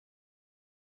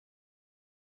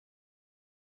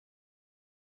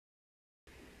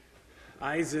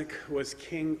Isaac was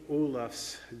King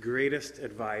Olaf's greatest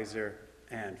advisor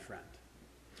and friend.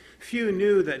 Few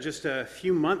knew that just a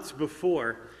few months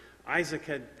before, Isaac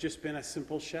had just been a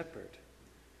simple shepherd.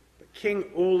 But King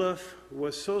Olaf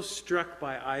was so struck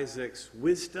by Isaac's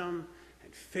wisdom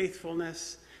and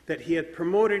faithfulness that he had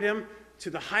promoted him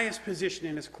to the highest position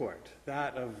in his court,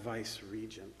 that of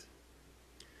vice-regent.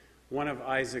 One of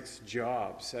Isaac's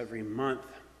jobs every month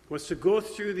was to go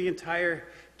through the entire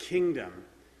kingdom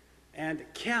and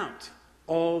count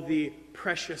all the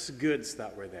precious goods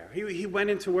that were there. He went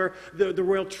into where the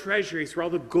royal treasuries, where all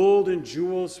the gold and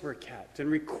jewels were kept,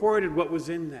 and recorded what was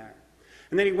in there.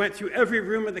 And then he went through every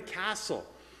room of the castle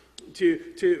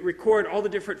to record all the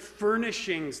different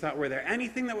furnishings that were there,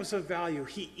 anything that was of value.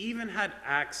 He even had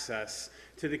access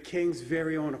to the king's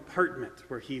very own apartment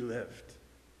where he lived.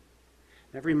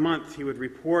 Every month he would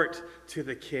report to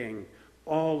the king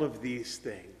all of these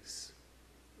things,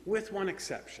 with one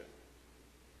exception.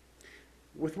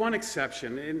 With one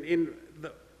exception, in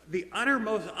the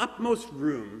upmost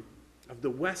room of the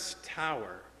West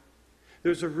Tower,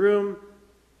 there's a room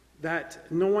that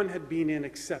no one had been in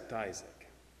except Isaac.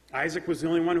 Isaac was the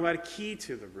only one who had a key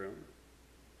to the room.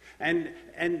 And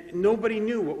nobody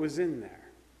knew what was in there.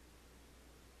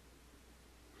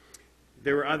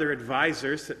 There were other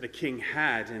advisors that the king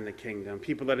had in the kingdom,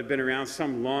 people that had been around,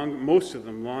 most of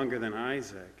them longer than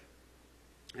Isaac.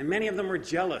 And many of them were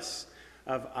jealous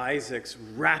of Isaac's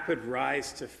rapid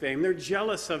rise to fame. They're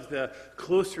jealous of the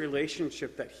close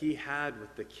relationship that he had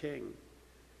with the king.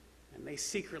 And they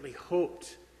secretly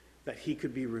hoped that he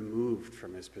could be removed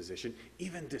from his position,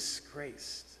 even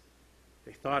disgraced.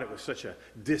 They thought it was such a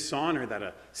dishonor that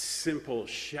a simple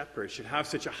shepherd should have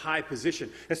such a high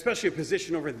position, especially a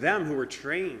position over them who were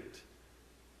trained.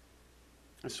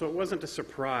 And so it wasn't a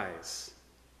surprise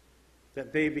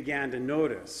that they began to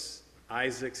notice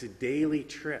Isaac's daily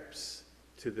trips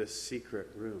to this secret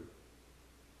room.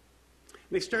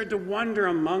 They started to wonder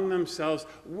among themselves,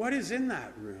 what is in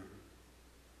that room?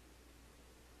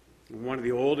 And one of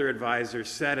the older advisors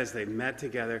said as they met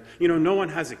together, no one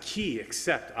has a key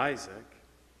except Isaac.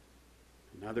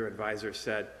 Another advisor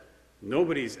said,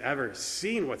 nobody's ever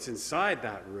seen what's inside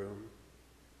that room.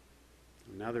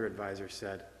 Another advisor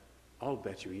said, I'll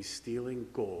bet you he's stealing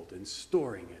gold and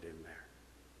storing it in there.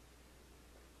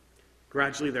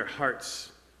 Gradually, their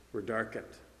hearts were darkened.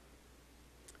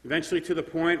 Eventually to the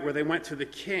point where they went to the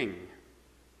king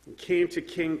and came to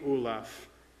King Olaf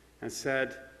and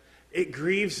said, it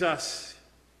grieves us,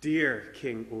 dear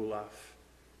King Olaf,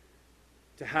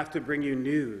 to have to bring you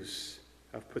news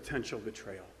of potential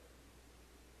betrayal.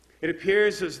 It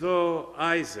appears as though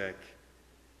Isaac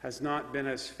has not been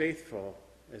as faithful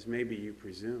as maybe you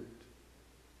presumed.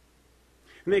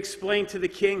 And they explained to the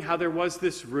king how there was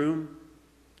this room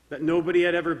that nobody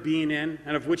had ever been in,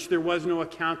 and of which there was no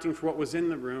accounting for what was in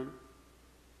the room.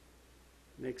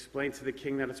 And they explained to the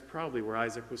king that it's probably where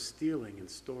Isaac was stealing and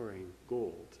storing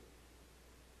gold.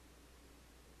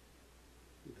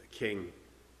 The king,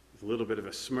 with a little bit of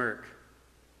a smirk,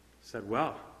 said,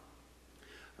 well,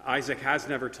 Isaac has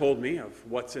never told me of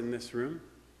what's in this room.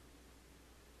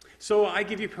 So I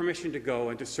give you permission to go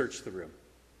and to search the room.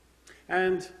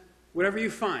 And whatever you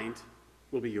find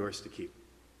will be yours to keep.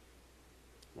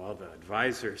 Well, the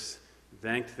advisors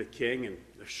thanked the king and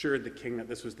assured the king that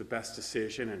this was the best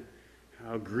decision and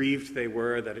how grieved they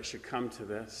were that it should come to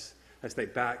this as they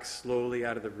backed slowly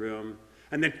out of the room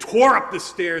and then tore up the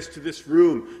stairs to this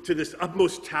room, to this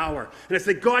upmost tower. And as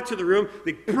they got to the room,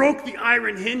 they broke the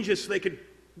iron hinges so they could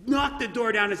knock the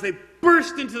door down. As they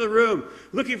burst into the room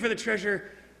looking for the treasure,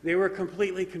 they were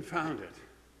completely confounded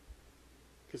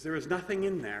because there was nothing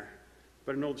in there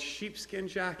but an old sheepskin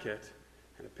jacket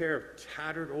and a pair of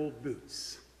tattered old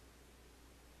boots.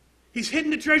 He's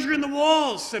hidden the treasure in the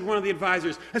walls, said one of the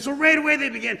advisors. And so right away they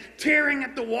began tearing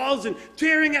at the walls and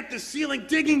tearing at the ceiling,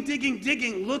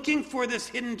 digging, looking for this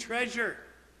hidden treasure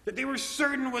that they were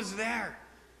certain was there.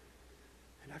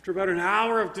 And after about an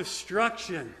hour of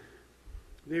destruction,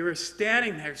 they were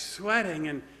standing there sweating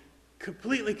and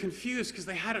completely confused because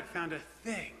they hadn't found a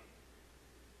thing.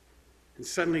 And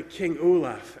suddenly King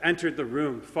Olaf entered the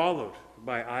room, followed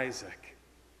by Isaac.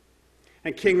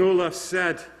 And King Olaf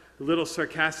said, a little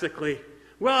sarcastically,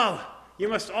 well, you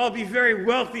must all be very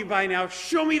wealthy by now.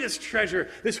 Show me this treasure,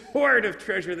 this hoard of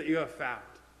treasure that you have found.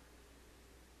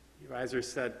 The advisor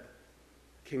said,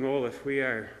 King Olaf, we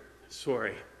are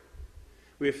sorry.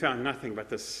 We have found nothing but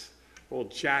this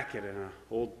old jacket and an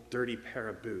old dirty pair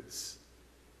of boots.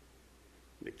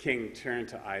 The king turned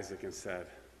to Isaac and said,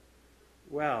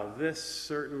 well, this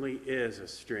certainly is a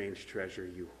strange treasure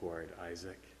you hoard,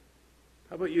 Isaac.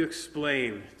 How about you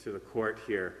explain to the court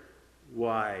here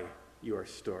why you are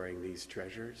storing these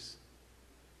treasures?"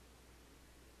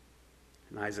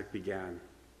 And Isaac began.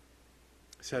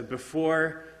 He said,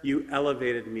 "Before you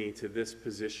elevated me to this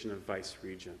position of vice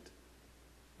regent,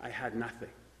 I had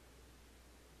nothing.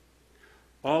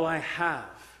 All I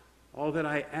have, all that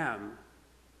I am,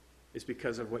 is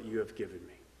because of what you have given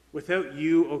me. Without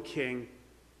you, O king,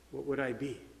 what would I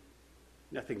be?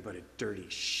 Nothing but a dirty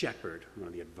shepherd," one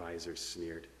of the advisors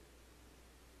sneered.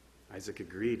 Isaac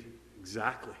agreed.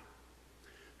 Exactly.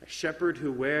 A shepherd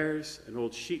who wears an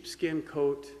old sheepskin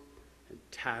coat and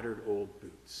tattered old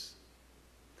boots.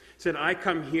 He said, "I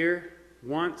come here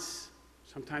once,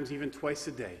 sometimes even twice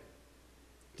a day,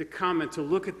 to come and to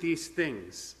look at these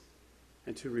things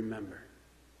and to remember.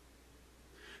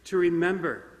 To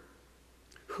remember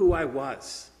who I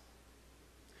was.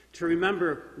 To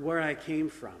remember where I came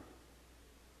from.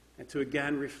 And to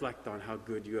again reflect on how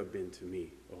good you have been to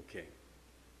me, O king."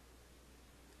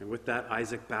 And with that,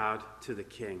 Isaac bowed to the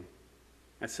king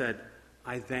and said,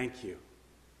 "I thank you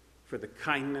for the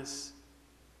kindness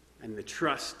and the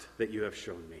trust that you have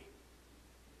shown me."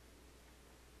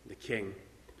 The king,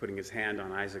 putting his hand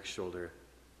on Isaac's shoulder,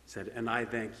 said, "And I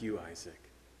thank you, Isaac,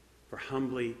 for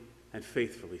humbly and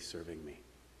faithfully serving me.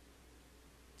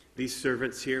 These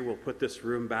servants here will put this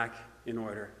room back in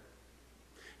order,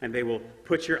 and they will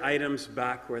put your items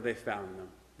back where they found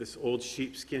them, this old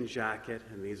sheepskin jacket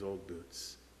and these old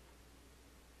boots."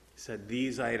 He said,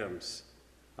 "These items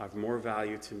are of more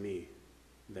value to me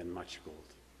than much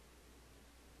gold."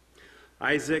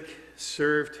 Isaac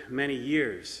served many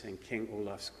years in King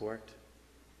Olaf's court,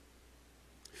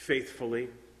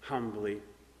 faithfully, humbly,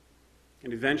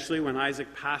 and eventually when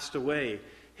Isaac passed away,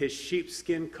 his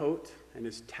sheepskin coat and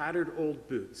his tattered old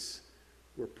boots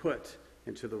were put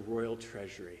into the royal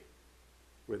treasury,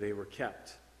 where they were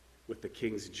kept with the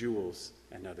king's jewels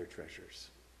and other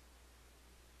treasures.